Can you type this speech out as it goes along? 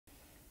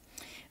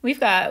We've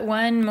got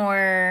one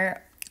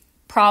more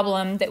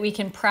problem that we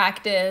can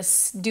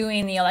practice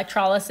doing the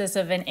electrolysis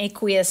of an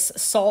aqueous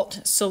salt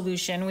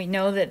solution. We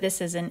know that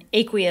this is an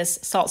aqueous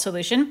salt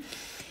solution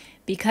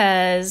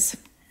because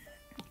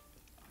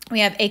we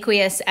have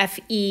aqueous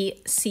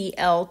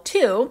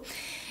FeCl2.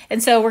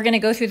 And so we're going to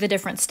go through the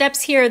different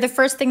steps here. The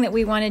first thing that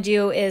we want to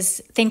do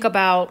is think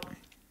about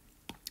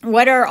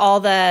what are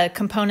all the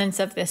components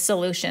of this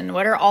solution?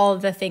 What are all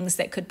of the things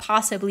that could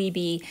possibly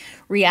be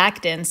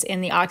reactants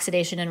in the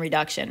oxidation and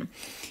reduction?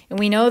 And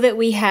we know that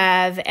we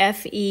have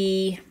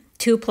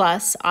Fe2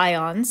 plus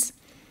ions.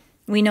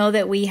 We know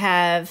that we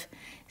have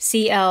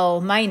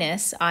Cl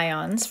minus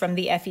ions from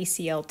the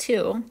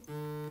FeCl2.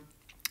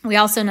 We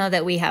also know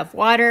that we have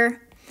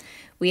water,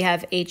 we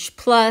have H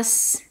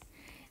plus,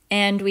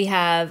 and we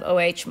have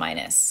OH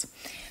minus.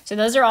 So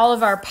those are all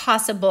of our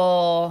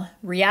possible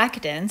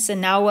reactants.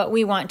 And now what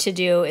we want to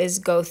do is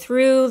go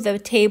through the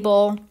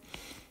table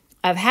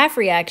of half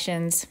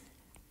reactions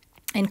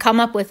and come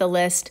up with a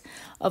list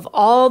of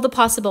all the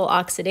possible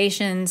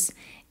oxidations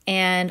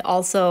and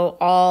also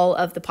all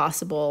of the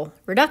possible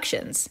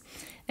reductions.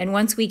 And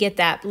once we get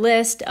that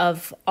list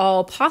of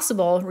all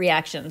possible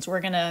reactions,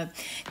 we're going to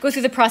go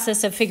through the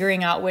process of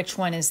figuring out which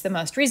one is the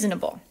most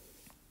reasonable.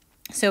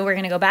 So we're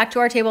going to go back to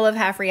our table of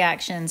half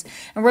reactions,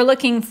 and we're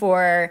looking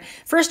for,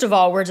 first of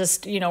all, we're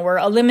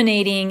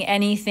eliminating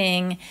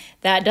anything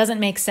that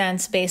doesn't make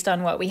sense based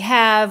on what we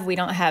have. We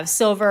don't have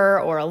silver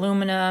or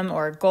aluminum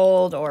or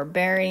gold or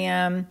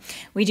barium.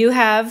 We do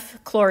have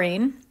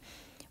chlorine.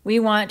 We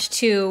want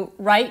to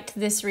write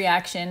this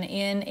reaction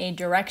in a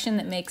direction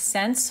that makes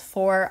sense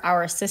for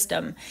our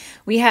system.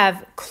 We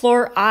have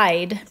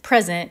chloride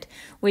present,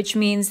 which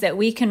means that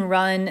we can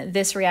run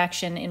this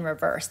reaction in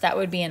reverse. That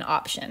would be an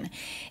option.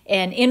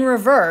 And in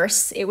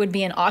reverse, it would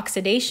be an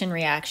oxidation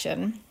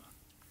reaction.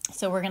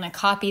 So we're going to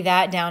copy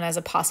that down as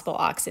a possible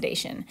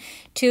oxidation.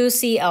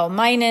 2Cl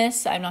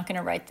minus, I'm not going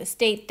to write the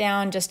state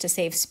down just to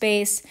save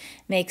space,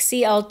 makes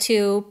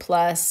Cl2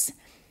 plus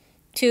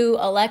 2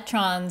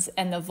 electrons,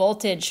 and the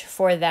voltage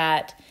for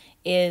that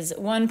is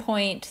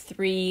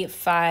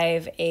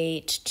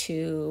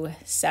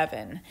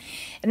 1.35827.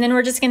 And then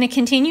we're just going to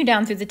continue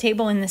down through the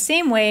table in the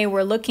same way.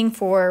 We're looking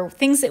for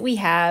things that we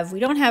have. We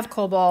don't have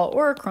cobalt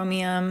or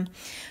chromium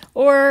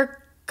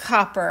or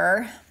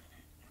copper.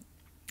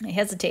 I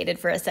hesitated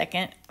for a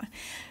second.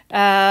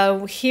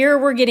 Here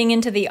we're getting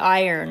into the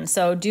iron.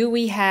 So do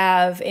we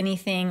have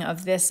anything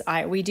of this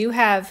iron? We do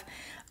have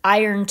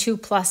iron 2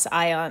 plus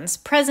ions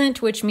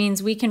present, which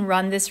means we can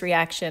run this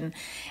reaction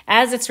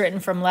as it's written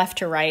from left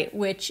to right,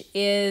 which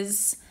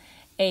is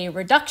a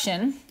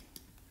reduction.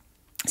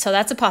 So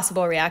that's a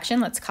possible reaction.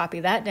 Let's copy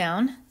that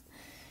down.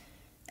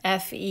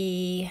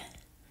 Fe2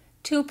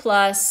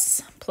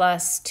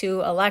 plus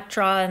 2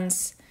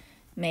 electrons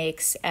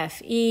makes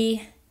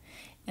Fe,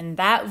 and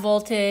that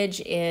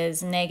voltage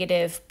is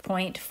negative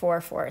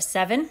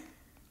 0.447.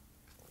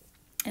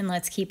 And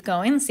let's keep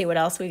going, see what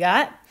else we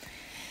got.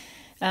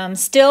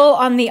 Still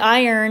on the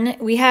iron,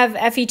 we have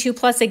Fe2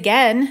 plus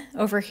again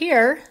over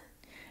here,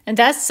 and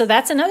that's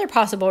another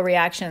possible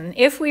reaction.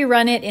 If we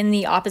run it in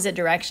the opposite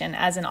direction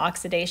as an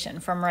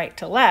oxidation from right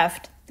to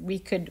left, we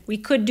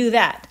could do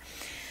that.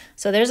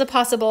 So there's a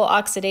possible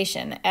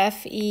oxidation.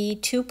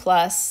 Fe2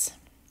 plus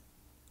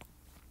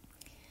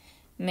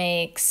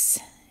makes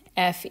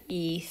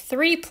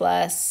Fe3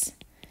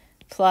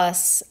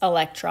 plus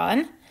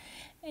electron.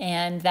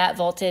 And that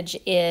voltage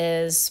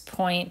is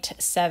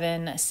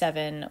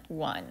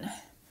 0.771.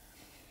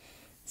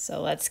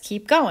 So let's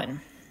keep going.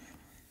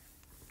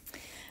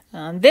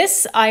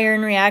 This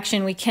iron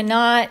reaction we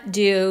cannot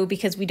do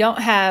because we don't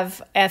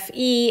have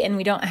Fe and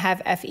we don't have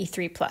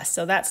Fe3 plus,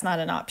 so that's not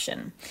an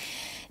option.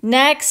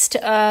 Next,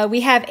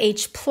 we have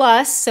H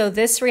plus, so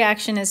this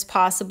reaction is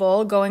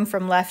possible going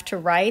from left to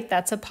right.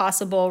 That's a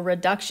possible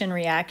reduction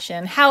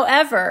reaction.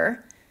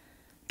 However,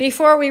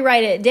 before we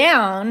write it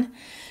down,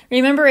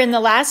 remember in the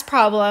last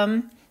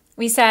problem,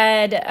 we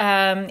said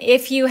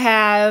if you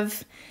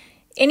have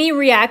any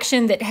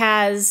reaction that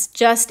has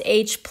just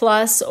H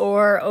plus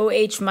or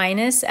OH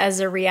minus as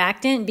a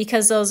reactant,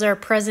 because those are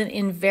present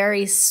in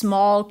very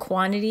small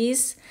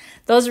quantities,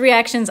 those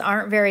reactions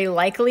aren't very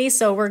likely,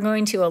 so we're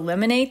going to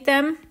eliminate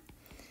them.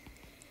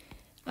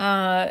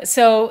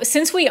 So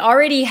since we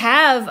already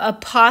have a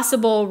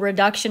possible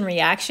reduction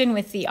reaction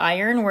with the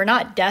iron, we're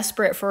not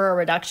desperate for a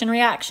reduction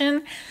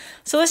reaction.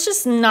 So let's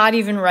just not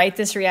even write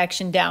this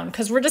reaction down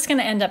because we're just going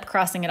to end up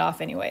crossing it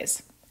off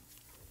anyways.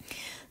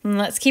 And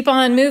let's keep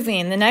on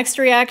moving. The next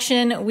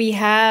reaction, we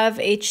have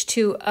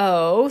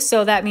H2O.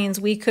 So that means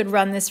we could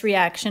run this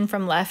reaction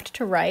from left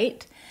to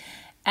right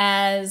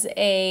as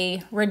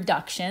a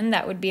reduction.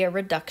 That would be a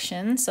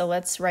reduction. So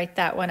let's write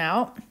that one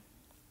out.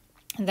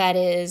 That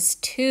is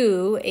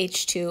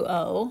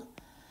 2H2O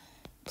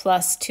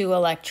plus 2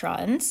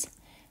 electrons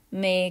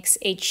makes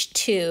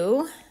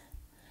H2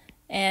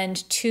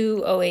 and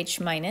 2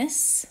 OH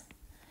minus,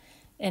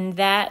 and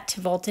that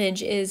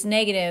voltage is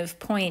negative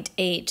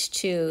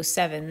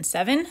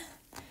 0.8277.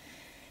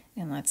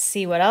 And let's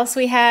see what else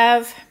we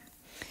have.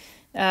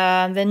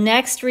 The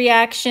next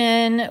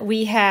reaction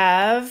we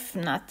have,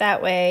 not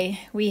that way,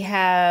 we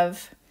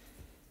have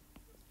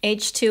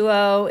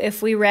H2O.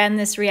 If we ran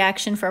this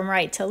reaction from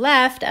right to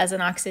left as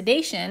an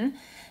oxidation,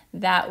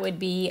 that would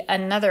be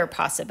another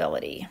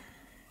possibility.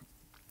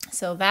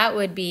 So that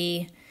would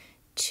be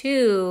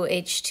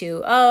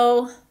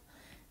 2H2O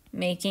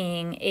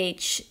making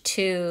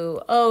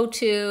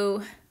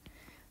H2O2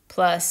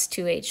 plus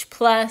 2H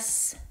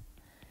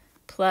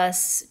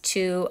plus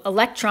 2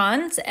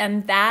 electrons,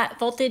 and that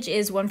voltage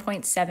is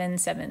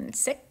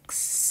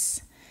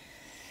 1.776.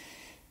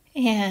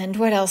 And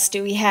what else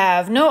do we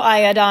have? No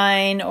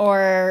iodine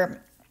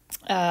or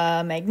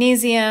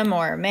magnesium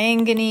or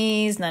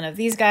manganese, none of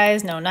these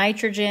guys, no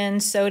nitrogen,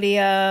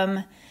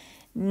 sodium,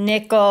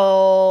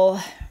 nickel,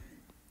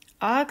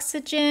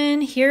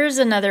 oxygen. Here's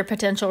another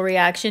potential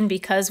reaction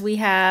because we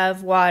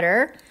have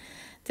water.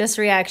 This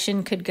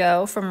reaction could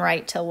go from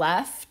right to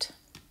left.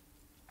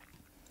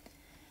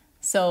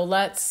 So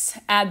let's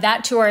add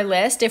that to our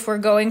list. If we're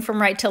going from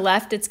right to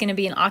left, it's going to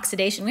be an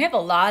oxidation. We have a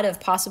lot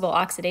of possible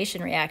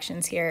oxidation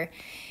reactions here.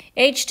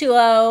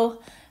 H2O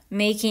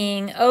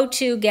making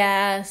O2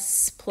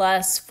 gas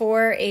plus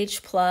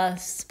 4H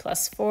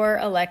plus 4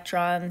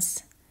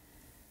 electrons.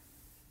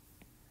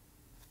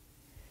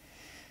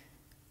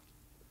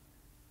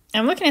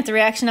 I'm looking at the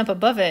reaction up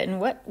above it, and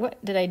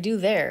what did I do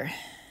there?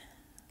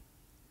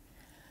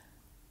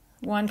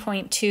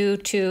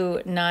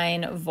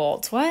 1.229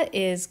 volts. What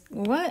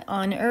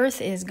on earth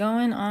is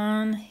going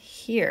on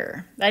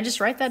here? I just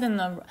write that in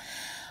the,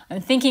 I'm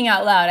thinking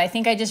out loud. I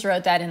think I just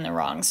wrote that in the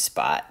wrong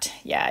spot.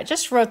 Yeah, I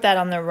just wrote that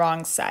on the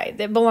wrong side.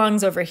 It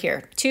belongs over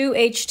here.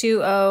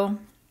 2H2O.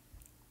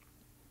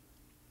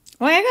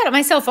 Well, I got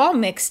myself all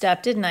mixed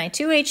up, didn't I?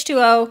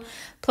 2H2O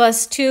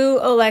plus 2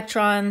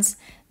 electrons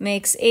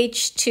makes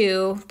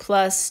H2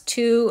 plus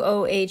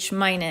 2OH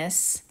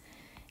minus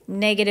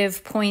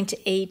negative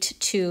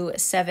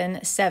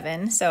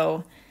 0.8277.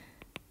 So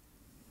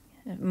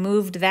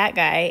moved that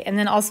guy. And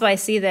then also I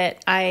see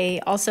that I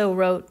also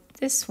wrote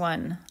this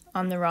one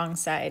on the wrong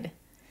side.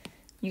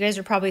 You guys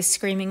are probably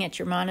screaming at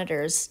your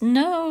monitors.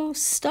 No,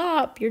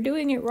 stop, you're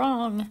doing it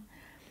wrong.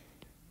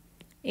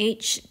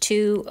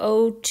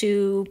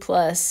 H2O2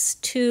 plus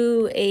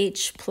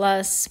 2H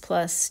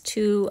plus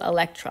 2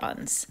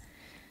 electrons.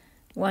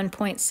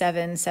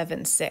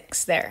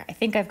 1.776. There, I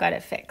think I've got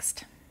it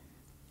fixed.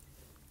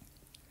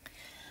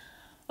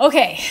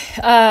 Okay,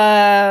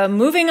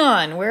 moving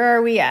on. Where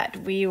are we at?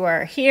 We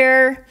were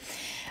here.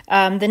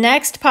 The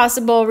next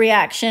possible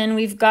reaction,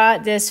 we've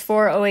got this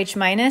 4OH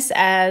minus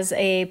as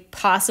a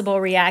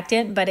possible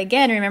reactant. But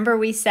again, remember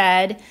we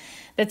said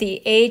that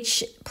the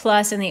H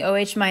plus and the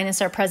OH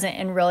minus are present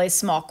in really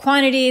small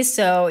quantities.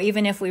 So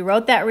even if we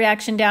wrote that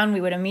reaction down, we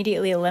would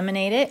immediately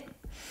eliminate it.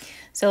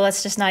 So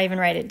let's just not even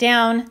write it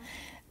down.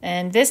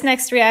 And this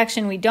next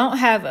reaction, we don't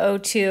have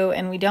O2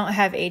 and we don't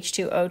have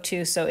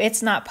H2O2, so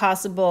it's not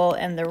possible.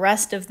 And the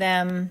rest of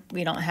them,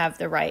 we don't have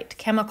the right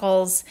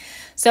chemicals.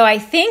 So I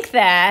think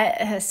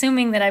that,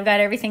 assuming that I've got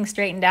everything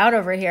straightened out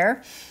over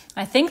here,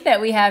 I think that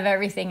we have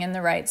everything in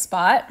the right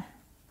spot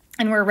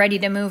and we're ready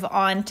to move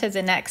on to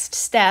the next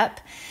step.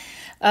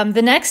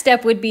 The next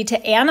step would be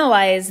to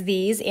analyze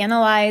the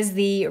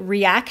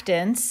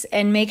reactants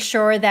and make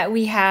sure that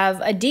we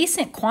have a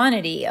decent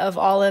quantity of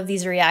all of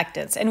these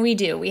reactants. And we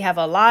do. We have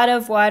a lot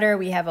of water,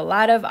 we have a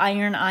lot of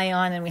iron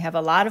ion, and we have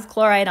a lot of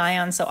chloride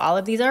ion, so all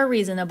of these are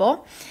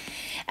reasonable.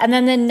 And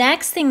then the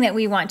next thing that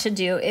we want to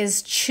do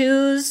is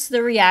choose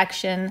the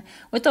reaction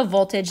with a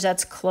voltage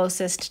that's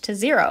closest to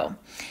 0.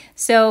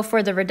 So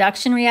for the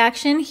reduction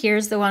reaction,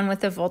 here's the one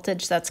with the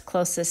voltage that's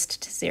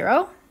closest to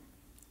 0.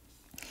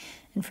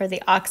 And for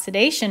the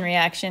oxidation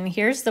reaction,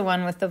 here's the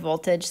one with the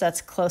voltage that's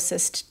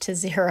closest to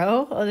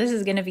 0. Oh, this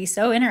is going to be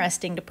so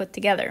interesting to put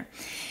together.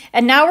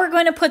 And now we're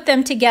going to put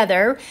them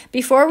together.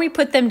 Before we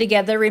put them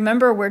together,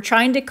 remember we're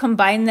trying to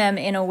combine them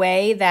in a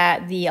way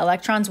that the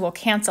electrons will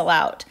cancel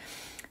out.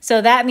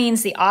 So that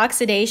means the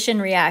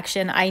oxidation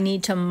reaction, I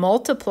need to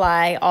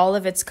multiply all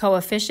of its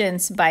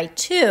coefficients by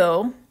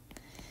 2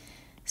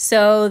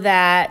 so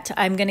that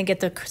I'm going to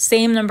get the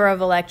same number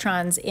of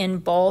electrons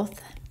in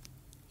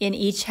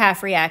each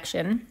half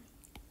reaction.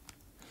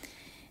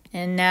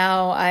 And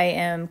now I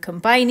am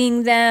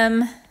combining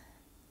them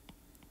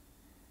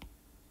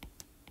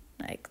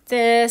like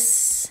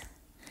this.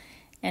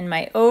 And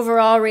my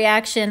overall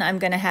reaction, I'm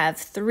going to have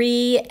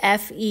 3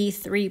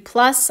 Fe3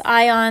 plus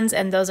ions,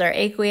 and those are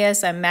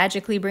aqueous. I'm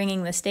magically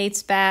bringing the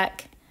states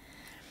back.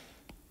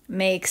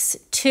 Makes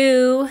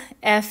 2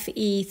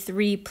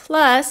 Fe3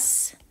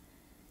 plus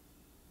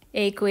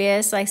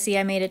aqueous. I see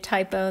I made a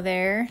typo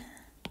there.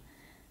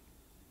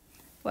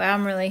 Wow,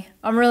 I'm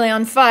really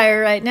on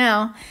fire right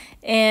now.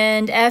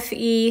 And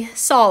Fe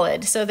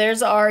solid. So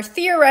there's our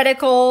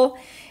theoretical.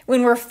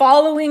 When we're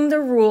following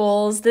the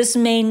rules, this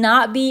may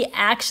not be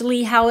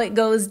actually how it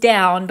goes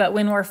down, but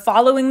when we're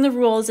following the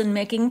rules and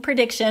making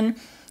prediction,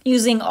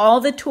 using all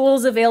the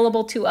tools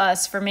available to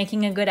us for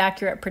making a good,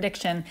 accurate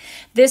prediction,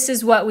 this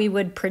is what we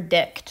would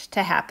predict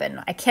to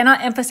happen. I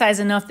cannot emphasize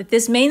enough that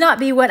this may not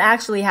be what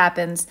actually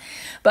happens,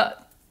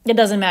 but It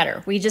doesn't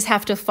matter. We just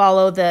have to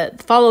follow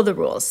the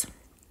rules.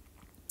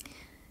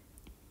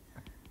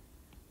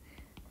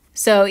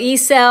 So E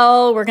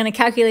cell, we're going to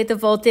calculate the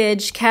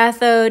voltage,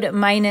 cathode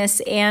minus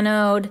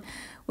anode,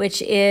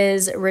 which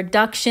is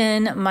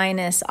reduction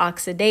minus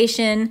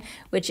oxidation,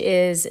 which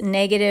is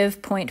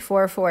negative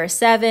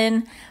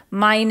 0.447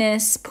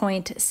 minus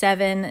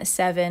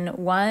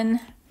 0.771.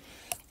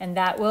 And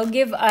that will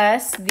give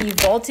us the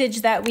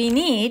voltage that we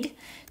need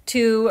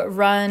to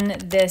run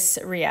this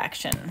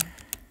reaction.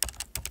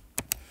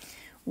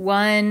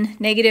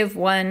 Negative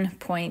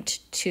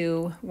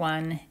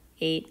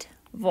 1.218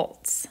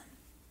 volts.